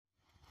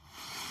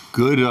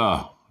Good,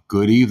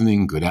 good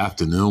evening, good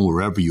afternoon,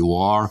 wherever you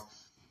are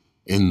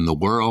in the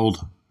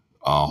world.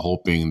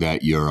 Hoping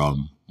that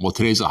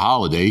today's a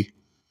holiday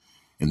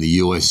in the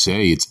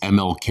USA. It's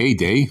MLK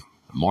Day,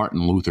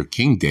 Martin Luther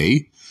King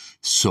Day.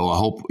 So I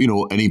hope,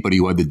 anybody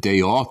who had the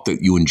day off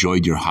that you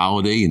enjoyed your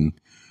holiday and,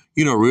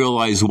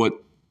 realize what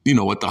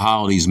the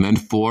holiday's meant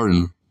for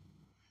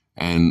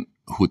and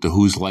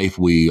whose life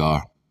we're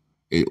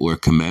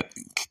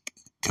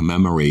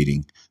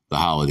commemorating the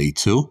holiday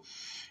too.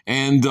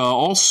 And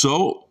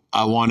also,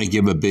 I want to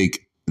give a big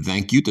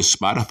thank you to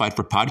Spotify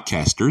for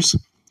podcasters.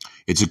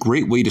 It's a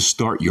great way to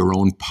start your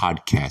own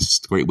podcast.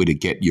 It's a great way to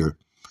get your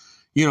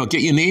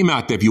name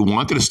out there if you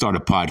wanted to start a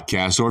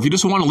podcast, or if you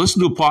just want to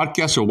listen to a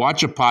podcast or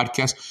watch a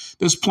podcast,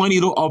 there's plenty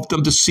of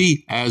them to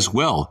see as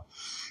well.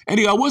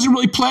 Anyway, I wasn't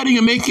really planning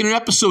on making an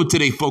episode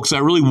today, folks. I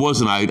really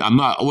wasn't.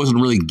 I wasn't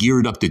really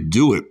geared up to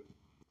do it.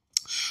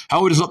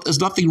 However, there's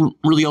nothing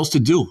really else to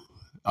do.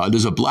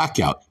 There's a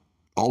blackout.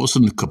 All of a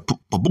sudden,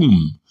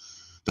 boom,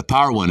 the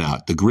power went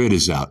out. The grid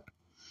is out.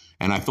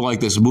 And I feel like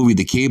this movie,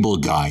 The Cable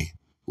Guy,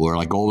 where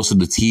like all of a sudden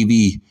the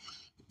TV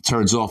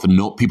turns off and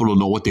people don't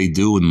know what they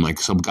do. And like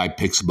some guy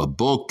picks up a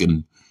book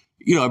and,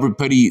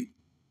 everybody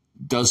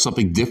does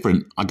something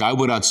different. Like I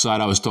went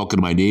outside. I was talking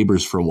to my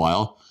neighbors for a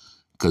while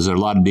because there are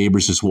a lot of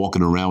neighbors just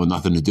walking around with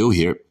nothing to do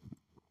here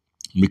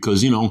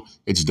because,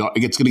 it's dark.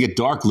 It's going to get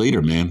dark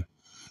later, man.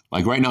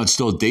 Like right now it's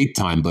still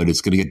daytime, but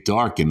it's going to get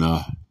dark. And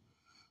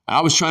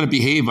I was trying to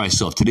behave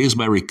myself. Today's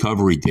my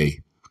recovery day.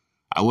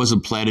 I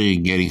wasn't planning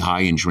on getting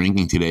high and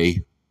drinking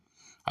today.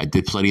 I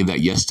did plenty of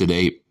that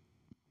yesterday.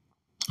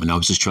 And I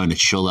was just trying to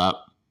chill out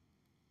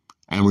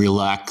and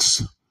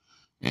relax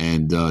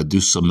and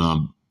do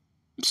some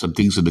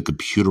things on the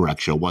computer,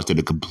 actually. I wanted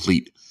to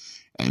complete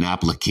an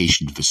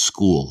application for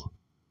school.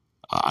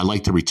 I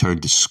like to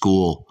return to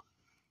school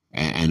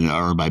and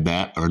earn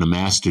a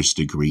master's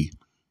degree.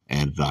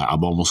 And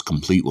I'm almost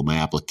complete with my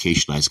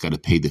application. I just got to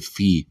pay the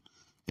fee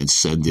and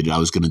send it. I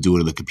was going to do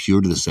it on the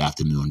computer this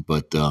afternoon,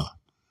 but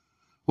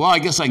I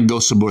guess I can go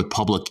somewhere with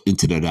public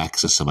internet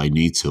access if I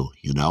need to,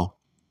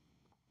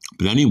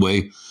 But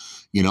anyway,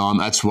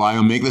 that's why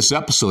I'm making this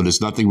episode. There's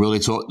nothing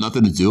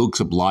to do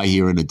except lie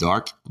here in the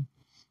dark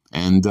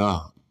and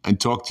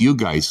talk to you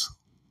guys.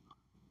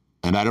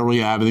 And I don't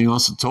really have anything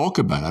else to talk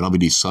about. I don't have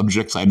any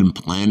subjects. I didn't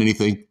plan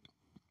anything.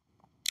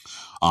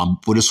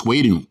 We're just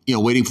waiting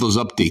for those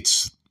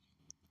updates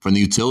from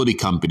the utility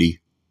company.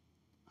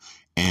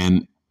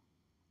 And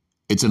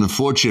it's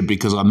unfortunate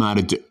because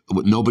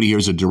nobody here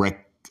is a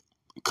direct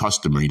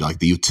customer. Like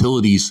the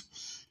utilities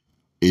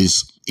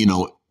is, in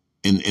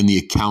the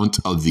account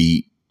of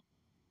the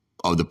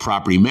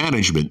property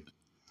management.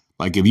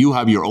 Like if you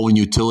have your own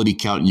utility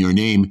account in your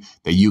name,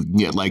 that you can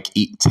get like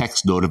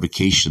text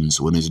notifications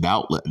when there's an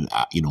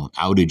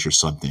outage or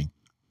something.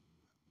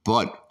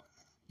 But,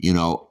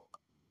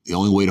 the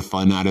only way to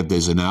find out if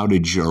there's an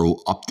outage or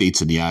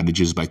updates in the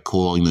outage is by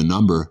calling the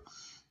number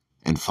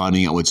and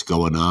finding out what's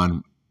going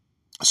on.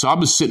 So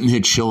I'm just sitting here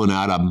chilling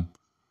out. I'm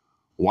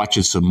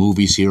watching some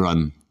movies here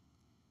on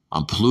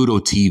Pluto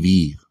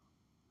TV.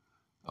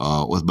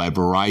 With my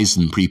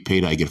Verizon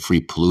prepaid, I get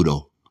free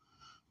Pluto.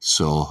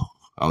 So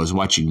I was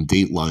watching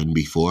Dateline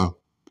before.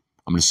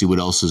 I'm going to see what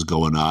else is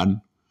going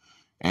on.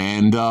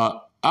 And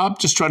I'm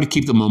just trying to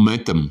keep the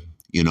momentum,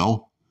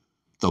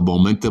 the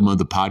momentum of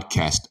the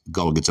podcast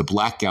going. It's a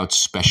blackout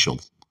special.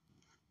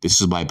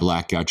 This is my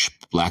blackout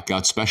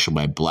special,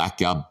 my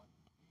blackout.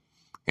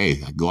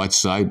 Hey, I go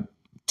outside,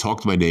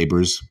 talk to my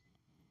neighbors,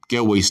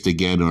 get wasted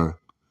again, or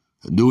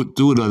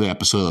do another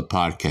episode of the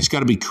podcast. You got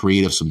to be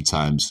creative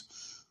sometimes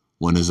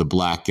when there's a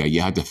blackout.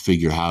 You have to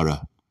figure how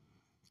to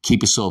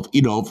keep yourself,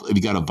 if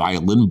you got a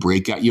violin,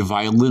 break out your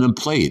violin and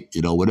play it,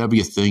 whatever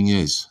your thing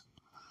is.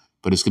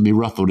 But it's going to be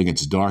rough when it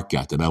gets dark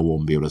out, then I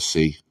won't be able to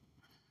see.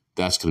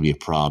 That's going to be a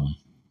problem.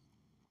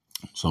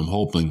 So I'm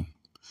hoping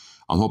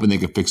they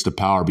can fix the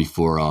power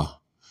before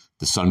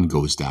the sun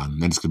goes down.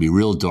 And then it's going to be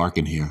real dark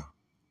in here.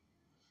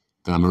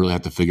 Then I'm going to really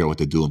have to figure out what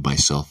to do with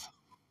myself.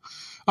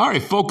 All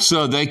right, folks,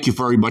 thank you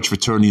very much for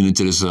turning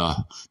into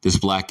this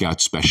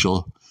blackout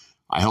special.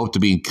 I hope to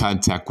be in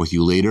contact with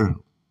you later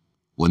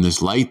when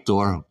there's light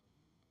or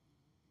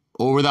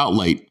without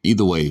light.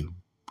 Either way,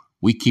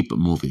 we keep it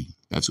moving.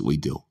 That's what we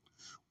do.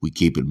 We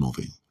keep it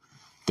moving.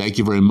 Thank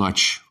you very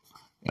much.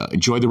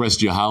 Enjoy the rest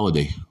of your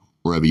holiday,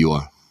 wherever you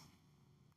are.